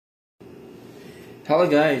Hello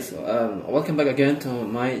guys, welcome back again to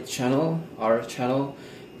my channel, our channel,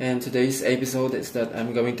 and today's episode is that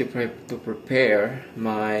I'm going to prepare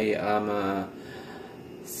my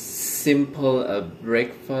simple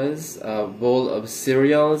breakfast, bowl of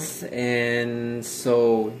cereals. And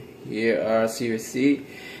so here are, so you see,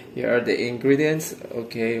 here are the ingredients.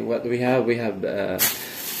 Okay, what we have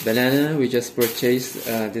banana. We just purchased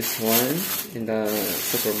this one in the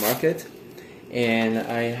supermarket. And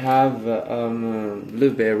I have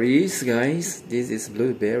blueberries, guys. This is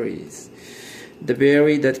blueberries, the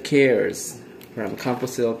berry that cares, from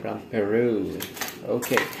Camposil, from Peru.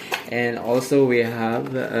 Okay, and also we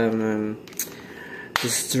have the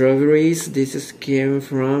strawberries. This is came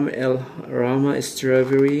from El Rama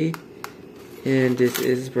strawberry, and this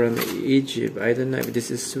is from Egypt. I don't know if this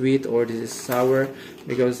is sweet or this is sour,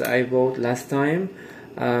 because I bought last time.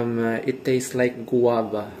 It tastes like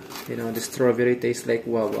guava. You know, the strawberry tastes like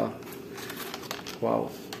guava.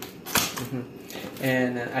 Wow.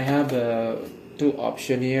 And I have two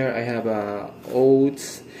options here. I have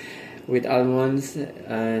oats with almonds,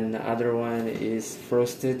 and the other one is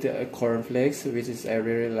frosted cornflakes, which is, I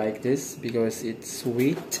really like this because it's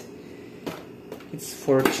sweet. It's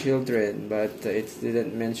for children, but it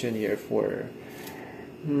didn't mention here for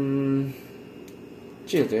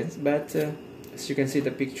children. But as you can see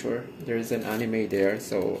the picture, there is an anime there,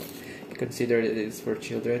 so I consider it is for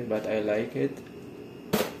children, but I like it,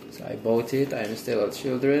 so I bought it. I'm still a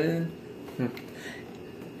children.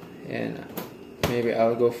 And maybe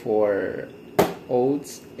I'll go for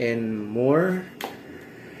oats and more.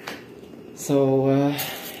 So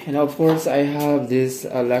and of course I have this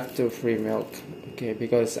lactose-free milk, okay,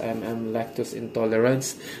 because I'm lactose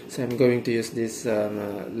intolerant, so I'm going to use this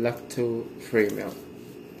lactose-free milk.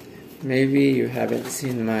 Maybe you haven't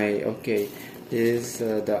seen my, okay, this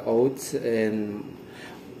is the oats, and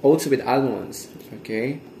oats with almonds,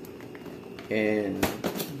 okay, and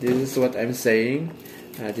this is what I'm saying.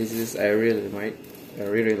 This is, I really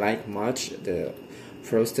like much the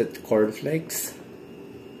frosted cornflakes,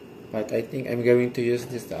 but I think I'm going to use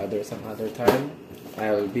this some other time. I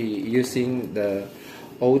will be using the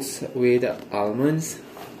oats with almonds,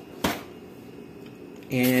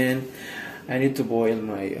 and I need to boil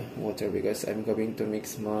my water because I'm going to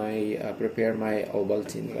mix my prepare my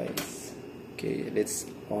Ovaltine, guys. Okay, let's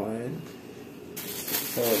on.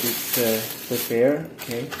 So let's prepare.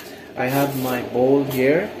 Okay, I have my bowl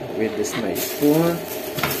here with this my spoon.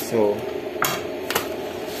 So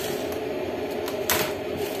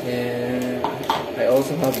and I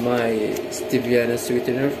also have my stevia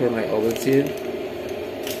sweetener for my Ovaltine.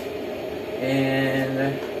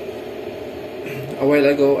 And a while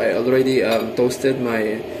ago I already toasted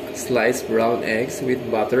my sliced brown eggs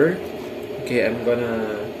with butter. Okay, I'm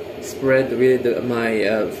gonna spread with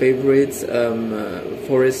my favorites,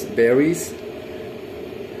 forest berries.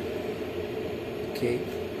 Okay,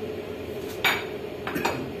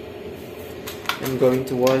 I'm going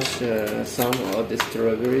to wash some of the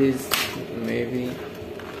strawberries. Maybe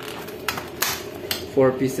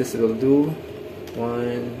 4 pieces will do.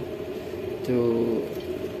 1, 2,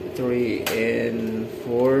 3, and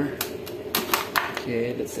 4.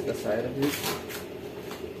 Okay, let's set aside of this.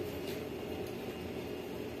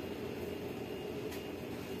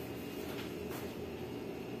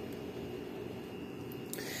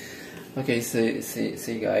 Okay, so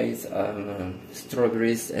see guys,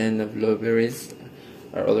 strawberries and blueberries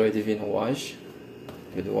are already been washed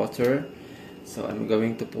with water. So I'm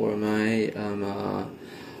going to pour my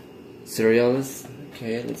cereals.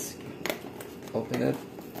 Okay, let's open it.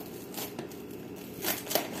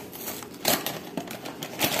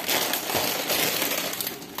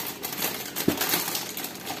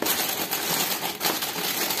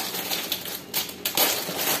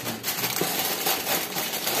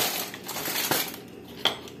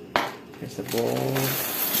 Here's the bowl.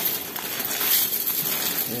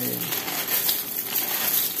 Okay.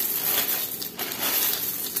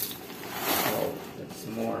 Oh, that's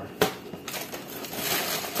more.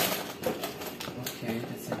 Okay,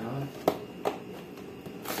 that's enough.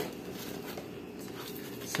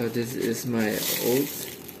 So this is my oats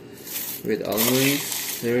with almonds,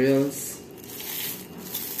 cereals,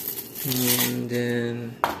 and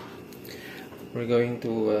then we're going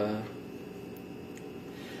to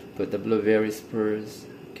put the blueberries first.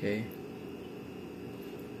 Okay,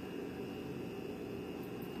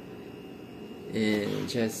 and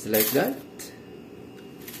just like that,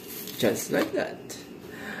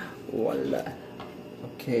 voila.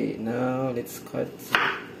 Okay, now let's cut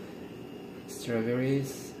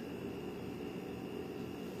strawberries.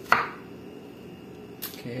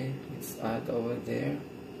 Okay, let's add over there.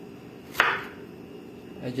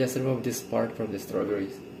 I just removed this part from the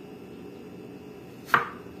strawberries.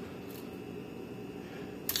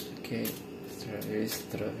 Okay, strawberries.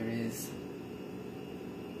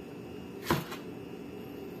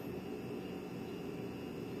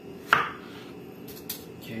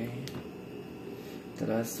 Okay, the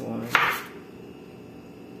last one.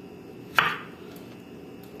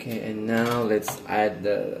 Okay, and now let's add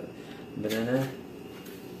the banana.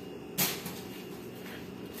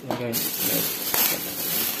 Okay,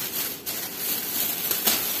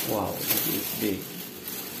 wow, this is big.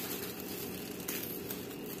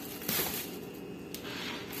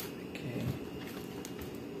 Okay.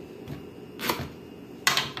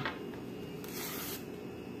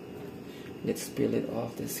 Let's peel it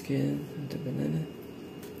off the skin of the banana.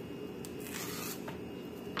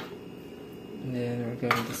 And then we're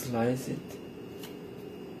going to slice it.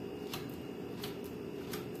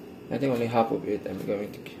 I think only half of it I'm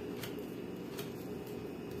going to keep.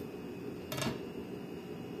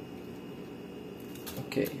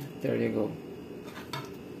 Okay, there you go.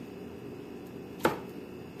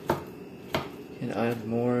 And add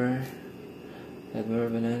more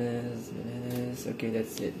bananas. Okay,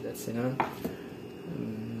 that's it. That's enough.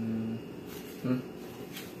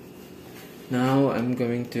 Now I'm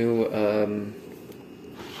going to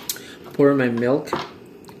pour my milk.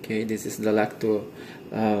 Okay, this is the lacto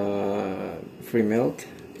free milk,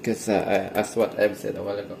 because as what I've said a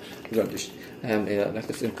while ago, I am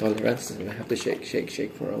lactose intolerant, so I have to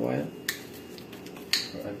shake for a while,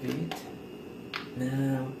 for a bit.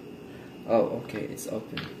 Now, oh, okay, it's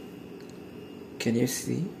open. Can you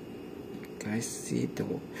see? Guys, see the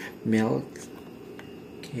milk?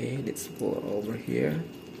 Okay, let's pour over here.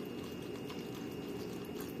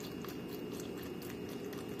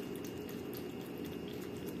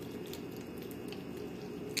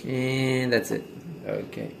 And that's it.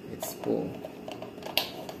 Okay, it's full.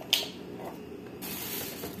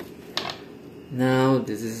 Now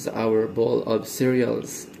this is our bowl of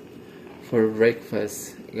cereals for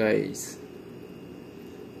breakfast, guys.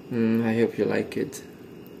 I hope you like it,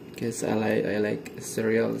 because I like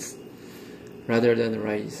cereals rather than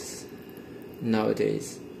rice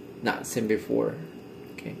nowadays. Not same before.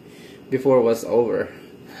 Okay, before was over.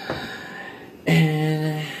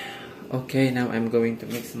 And okay, now I'm going to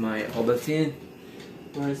mix my Ovaltine.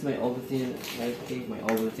 Where is my Ovaltine? I think my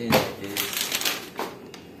Ovaltine is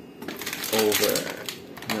over.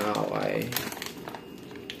 Now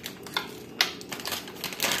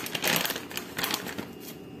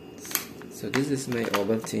so this is my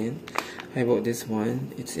Ovaltine. I bought this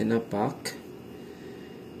one. It's in a pack.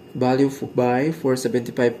 Value buy for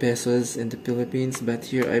 75 pesos in the Philippines, but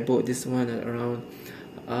here I bought this one at around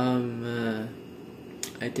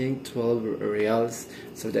I think 12 reals,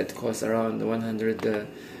 so that costs around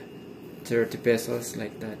 130 pesos,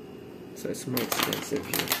 like that. So it's more expensive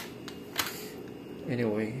here.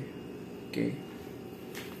 Anyway, okay.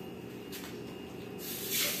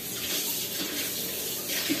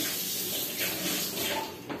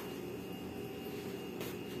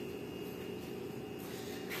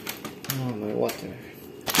 Oh, my water.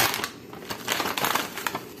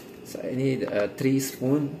 So I need 3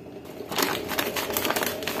 spoons.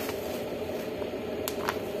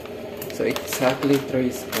 So exactly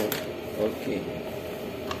 3 spoons. Okay.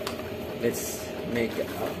 Let's make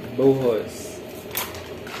buhos.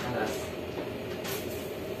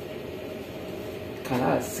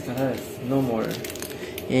 Kalas. No more.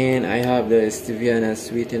 And I have the stevia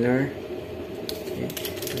sweetener. Okay.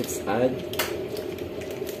 Let's add.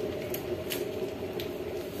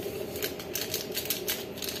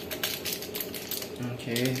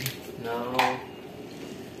 Okay. Now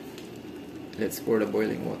let's pour the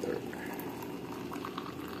boiling water.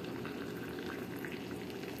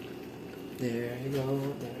 There you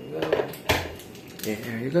go.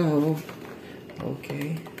 There you go.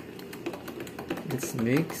 Okay. Let's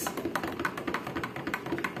mix.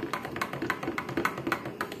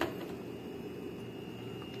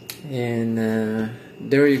 And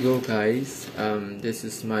there you go, guys. This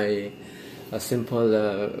is my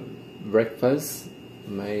simple breakfast.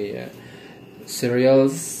 My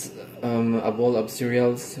cereals, a bowl of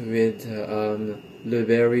cereals with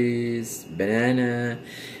blueberries, banana,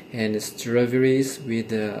 and strawberries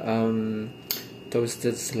with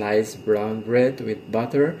toasted sliced brown bread with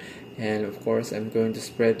butter, and of course I'm going to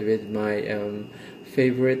spread with my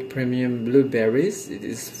favorite premium blueberries. It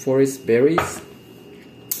is forest berries,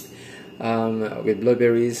 with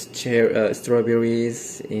blueberries,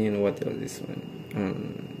 strawberries, and what else this one? I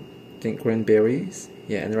think cranberries,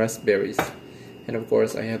 yeah, and raspberries, and of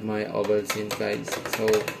course I have my Ovaltine, guys. So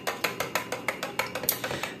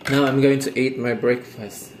Now I'm going to eat my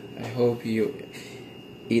breakfast. I hope you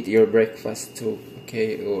eat your breakfast too,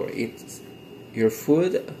 okay? Or eat your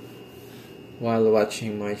food while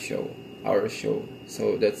watching my show, our show.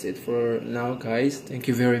 So that's it for now, guys. Thank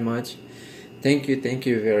you very much. Thank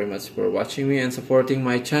you very much for watching me and supporting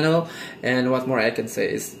my channel. And what more I can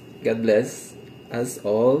say is God bless us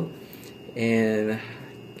all, and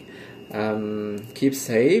keep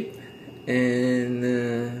safe,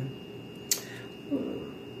 and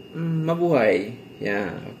mabuhay.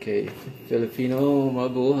 Yeah, okay. Filipino,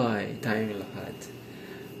 mabuhay. Tayong lahat.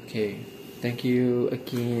 Okay. Thank you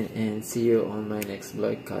again, and see you on my next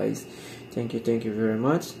vlog, guys. Thank you very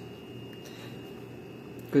much.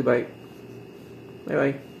 Goodbye. Bye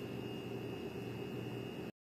bye.